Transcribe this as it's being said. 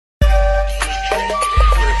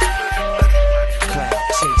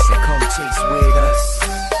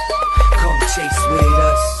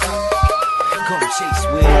chase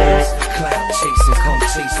with us. Cloud chasing, come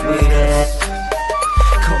chase with us.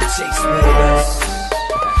 Come chase with us.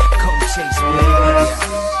 Come chase with us.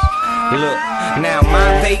 Look, now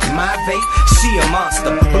my vape, she a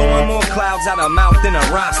monster. Blowing more clouds out her mouth than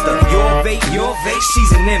a roster. Your vape,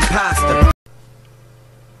 she's an imposter.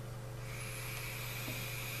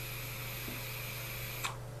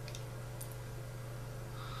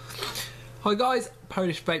 Hi guys,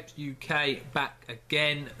 Polish Vapes UK back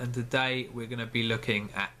again, and today we're going to be looking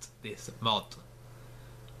at this mod.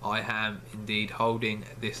 I am indeed holding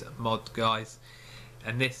this mod, guys,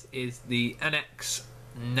 and this is the Inax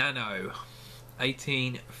Nano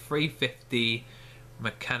 18350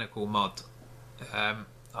 mechanical mod. I'm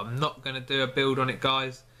not going to do a build on it,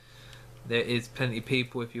 guys. There is plenty of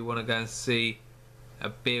people, if you want to go and see a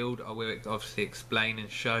build, I will obviously explain and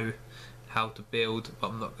show how to build, but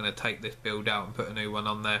I'm not going to take this build out and put a new one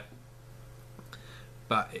on there.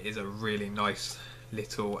 But it is a really nice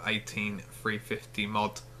little 18350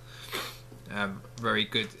 mod. Very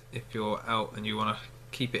good if you're out and you want to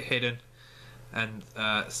keep it hidden. And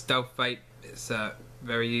stealth vape, it's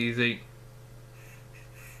very easy.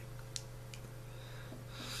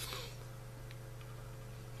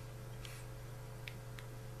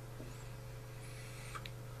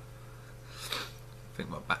 I think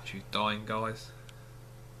my battery's dying, guys.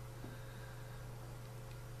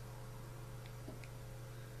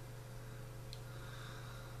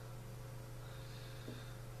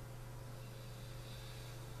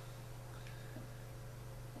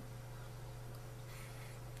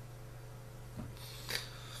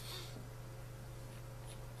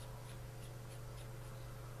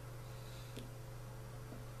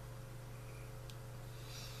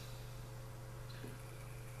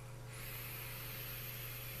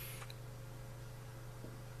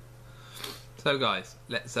 So guys,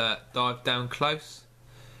 let's dive down close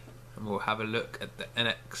and we'll have a look at the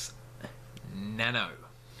Inax Nano.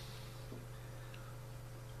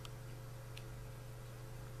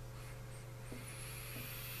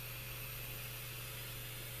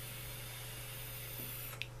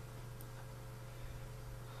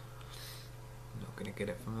 Not going to get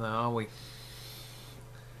it from there, are we?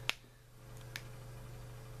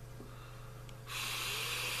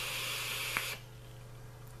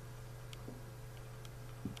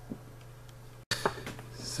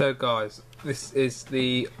 So guys, this is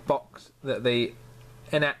the box that the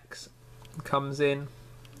Inax comes in.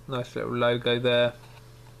 Nice little logo there.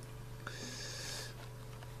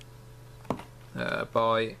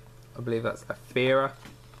 By, I believe that's Afira.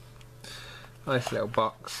 Nice little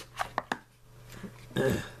box.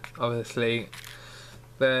 Obviously,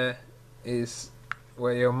 there is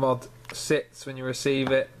where your mod sits when you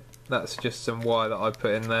receive it. That's just some wire that I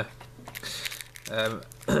put in there. And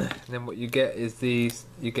then what you get is these,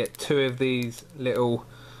 you get two of these little,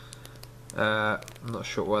 I'm not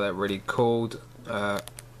sure what they're really called, I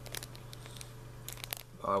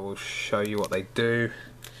will show you what they do.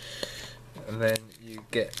 And then you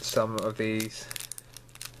get some of these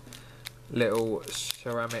little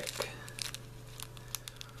ceramic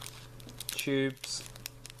tubes,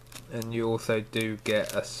 and you also do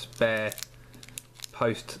get a spare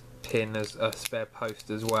post pin, as a spare post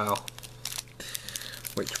as well,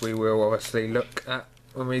 which we will obviously look at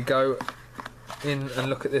when we go in and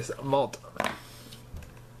look at this mod.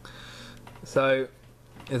 So,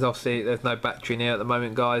 there's no battery in here at the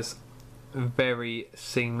moment, guys. Very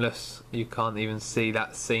seamless. You can't even see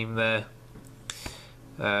that seam there,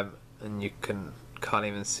 and you can't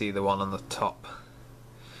even see the one on the top.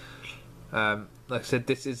 Like I said,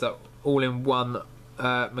 this is an all-in-one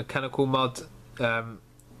mechanical mod.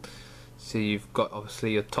 So you've got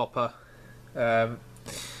obviously your topper.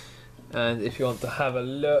 And if you want to have a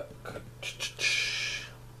look,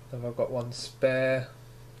 I've got one spare.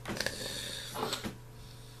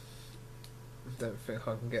 Don't think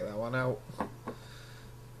I can get that one out.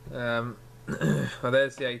 Well,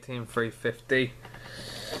 there's the 18350.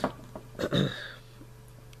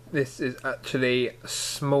 This is actually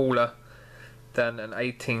smaller than an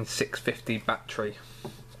 18650 battery.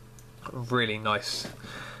 Really nice.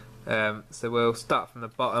 So we'll start from the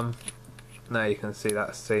bottom. Now you can see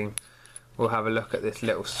that seam. We'll have a look at this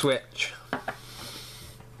little switch.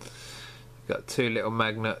 Got two little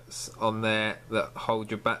magnets on there that hold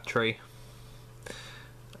your battery.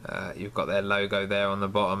 You've got their logo there on the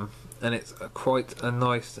bottom, and it's quite a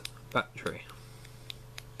nice battery.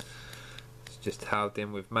 It's just held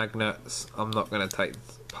in with magnets. I'm not going to take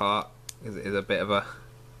this apart because it is a bit of a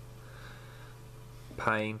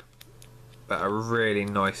pain, but a really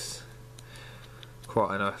nice,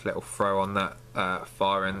 quite a nice little throw on that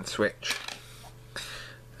fire end switch.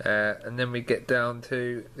 And then we get down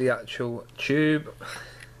to the actual tube.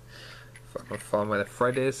 If I can find where the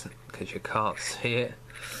thread is, because you can't see it.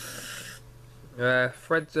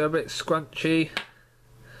 Threads are a bit scrunchy,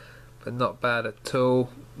 but not bad at all.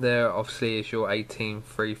 There obviously is your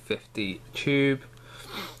 18350 tube.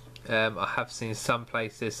 I have seen some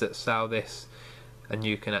places that sell this and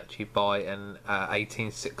you can actually buy an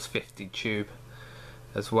 18650 tube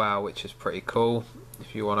as well, which is pretty cool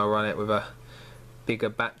if you want to run it with a bigger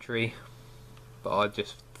battery. But I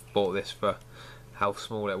just bought this for how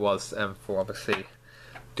small it was and for obviously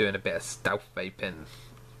doing a bit of stealth vaping.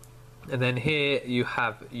 And then here you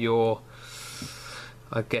have your,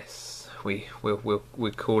 I guess we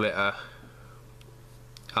call it a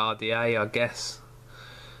RDA, I guess.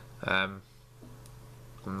 I'm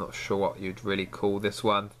not sure what you'd really call this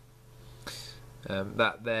one.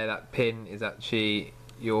 That pin is actually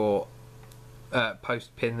your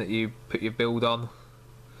post pin that you put your build on.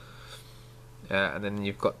 And then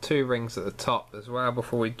you've got two rings at the top as well.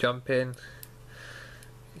 Before we jump in,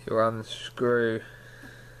 you unscrew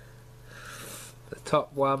the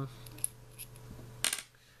top one.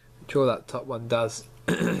 Which all that top one does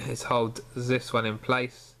is hold this one in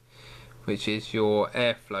place, which is your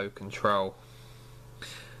airflow control.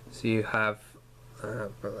 So you have,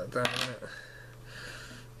 put that down there.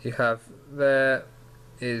 You have, there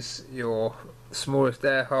is your smallest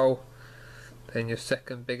air hole, then your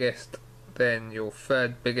second biggest, then your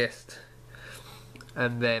third biggest,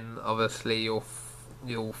 and then obviously your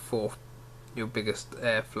biggest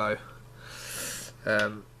airflow.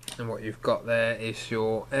 And what you've got there is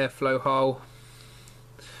your airflow hole.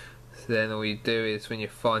 So then all you do is, when you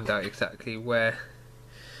find out exactly where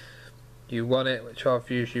you want it, which I've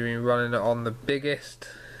usually been running it on the biggest,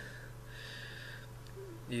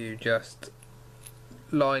 you just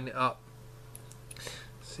line it up.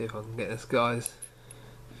 See if I can get this, guys.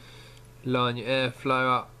 Line your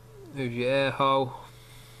airflow up with your air hole,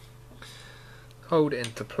 hold it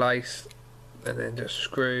into place, and then just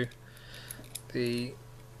screw the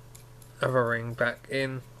other ring back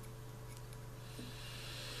in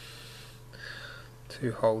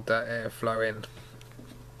to hold that airflow in.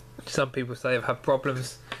 Some people say they've had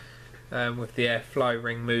problems with the airflow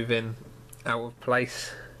ring moving out of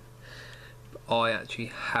place. But I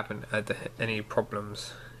actually haven't had any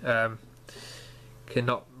problems.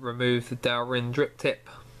 Cannot remove the dowel ring drip tip,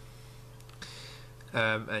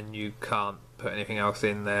 and you can't put anything else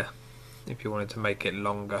in there if you wanted to make it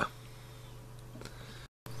longer.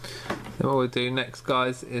 So what we'll do next,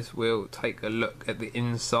 guys, is we'll take a look at the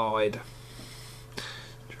inside.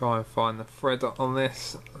 Try and find the thread on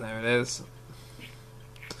this. There it is.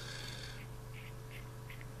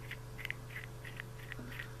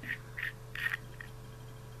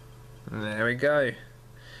 And there we go.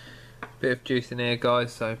 Bit of juice in here,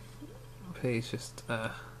 guys, so please just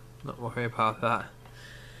not worry about that.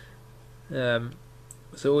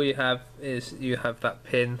 So all you have is you have that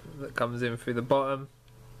pin that comes in through the bottom.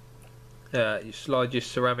 You slide your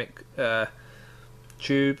ceramic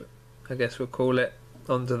tube, I guess we'll call it,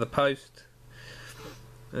 onto the post,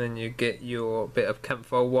 and then you get your bit of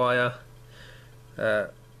campfire wire,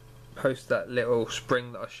 post that little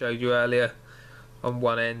spring that I showed you earlier on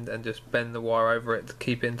one end, and just bend the wire over it to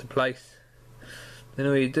keep it into place. Then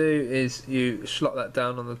all you do is you slot that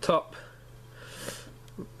down on the top,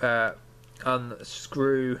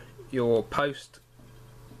 unscrew your post,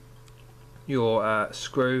 your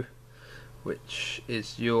screw, which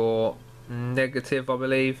is your negative, I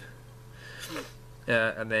believe,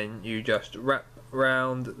 and then you just wrap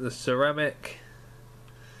around the ceramic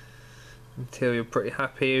until you're pretty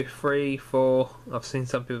happy. 3, 4, I've seen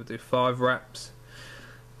some people do 5 wraps,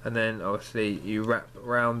 and then obviously you wrap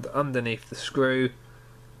around underneath the screw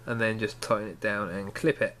and then just tighten it down and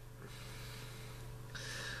clip it.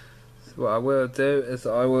 So what I will do is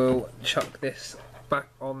I will chuck this back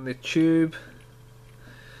on the tube.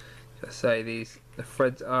 Just say the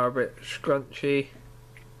threads are a bit scrunchy,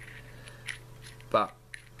 but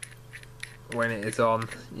when it is on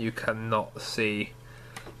you cannot see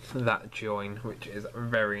that join, which is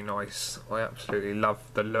very nice. I absolutely love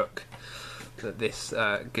the look that this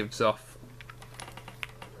gives off.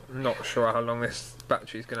 I'm not sure how long this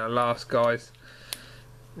battery is going to last, guys.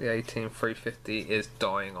 The 18350 is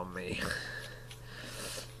dying on me,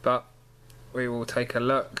 but we will take a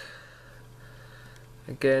look.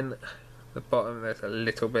 Again, the bottom there's a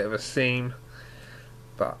little bit of a seam,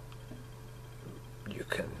 but you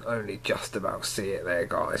can only just about see it there,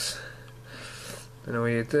 guys. And all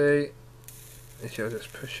you do is you're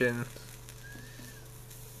just pushing,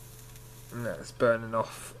 and that's burning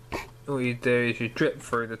off. All you do is you drip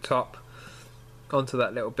through the top onto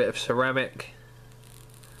that little bit of ceramic,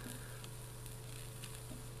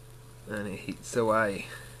 and it heats away.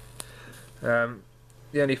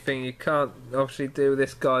 The only thing you can't obviously do with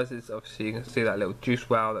this, guys, is obviously you can see that little juice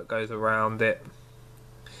well that goes around it.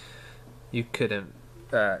 You couldn't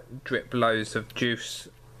drip loads of juice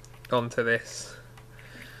onto this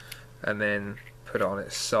and then put it on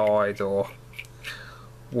its side or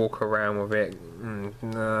walk around with it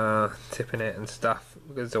tipping it and stuff,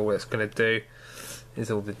 because all it's going to do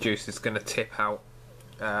is all the juice is going to tip out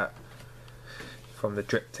from the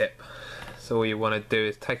drip tip. So all you want to do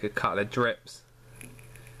is take a couple of drips,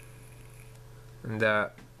 and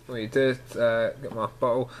what you do is get my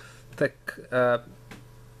bottle, take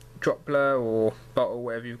dropper or bottle,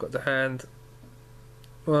 whatever you've got to hand.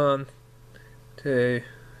 1, 2,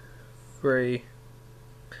 3,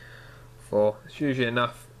 4. It's usually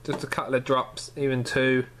enough. Just a couple of drops, even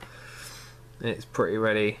 2, and it's pretty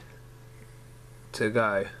ready to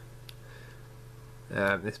go.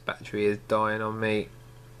 This battery is dying on me,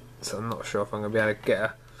 so I'm not sure if I'm going to be able to get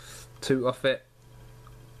a toot off it.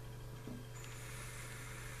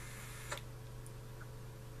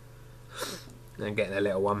 And getting a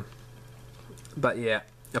little one, but yeah,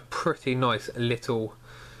 a pretty nice little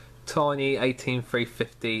tiny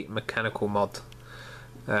 18350 mechanical mod.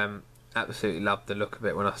 Absolutely love the look of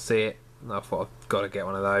it when I see it, and I thought I've got to get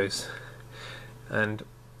one of those, and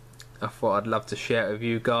I thought I'd love to share it with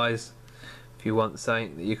you guys. If you want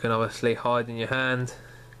something that you can obviously hide in your hand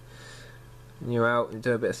and you're out and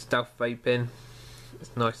do a bit of stealth vaping, it's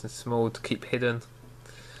nice and small to keep hidden.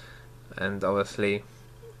 And obviously,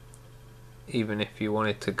 even if you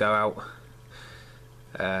wanted to go out,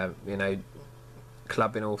 you know,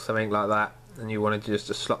 clubbing or something like that, and you wanted just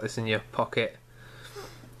to slot this in your pocket,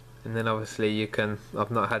 and then obviously you can,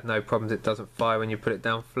 I've not had no problems, it doesn't fire when you put it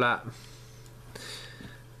down flat.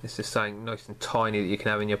 It's just something nice and tiny that you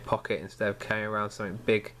can have in your pocket instead of carrying around something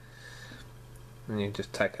big. And you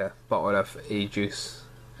just take a bottle of e-juice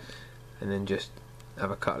and then just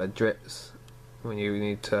have a couple of drips when you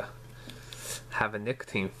need to have a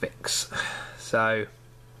nicotine fix. So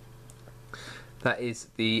that is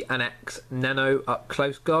the Inax Nano up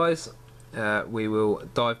close, guys. We will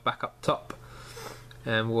dive back up top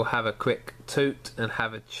and we'll have a quick toot and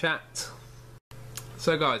have a chat.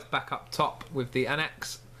 So guys, back up top with the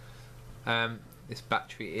Inax. This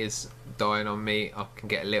battery is dying on me. I can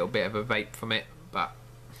get a little bit of a vape from it, but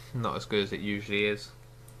not as good as it usually is.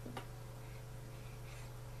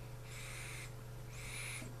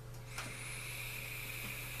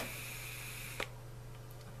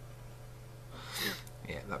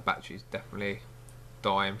 Yeah, that battery is definitely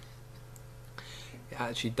dying. It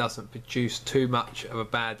actually doesn't produce too much of a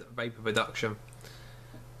bad vapor production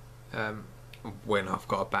when I've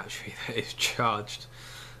got a battery that is charged.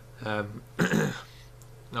 I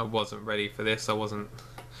wasn't ready for this. I wasn't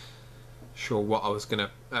sure what I was going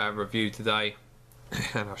to review today,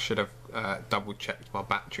 and I should have double checked my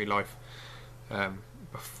battery life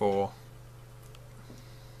before.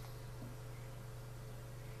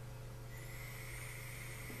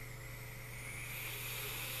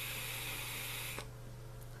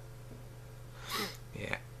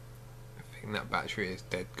 Yeah, I think that battery is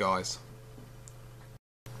dead, guys.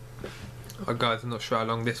 Alright guys, I'm not sure how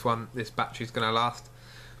long this battery is going to last,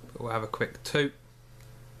 but we'll have a quick toot.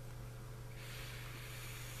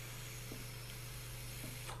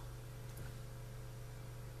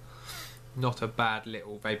 Not a bad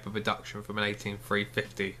little vapor production from an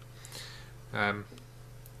 18350.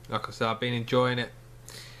 Like I said, I've been enjoying it,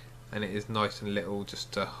 and it is nice and little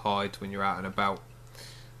just to hide when you're out and about.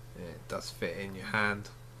 It does fit in your hand,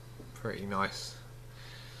 pretty nice.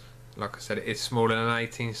 Like I said, it is smaller than an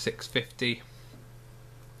 18650,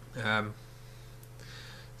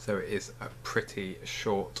 so it is a pretty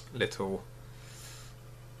short little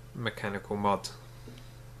mechanical mod,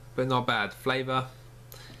 but not bad. Flavour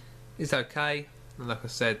is okay, and like I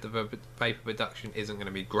said, the vapor production isn't going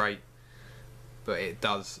to be great, but it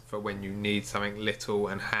does for when you need something little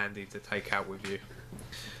and handy to take out with you.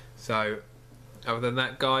 So other than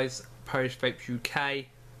that, guys, Polish Vapes UK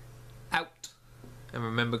out. And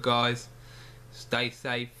remember, guys, stay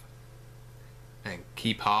safe and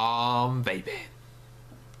keep on vaping.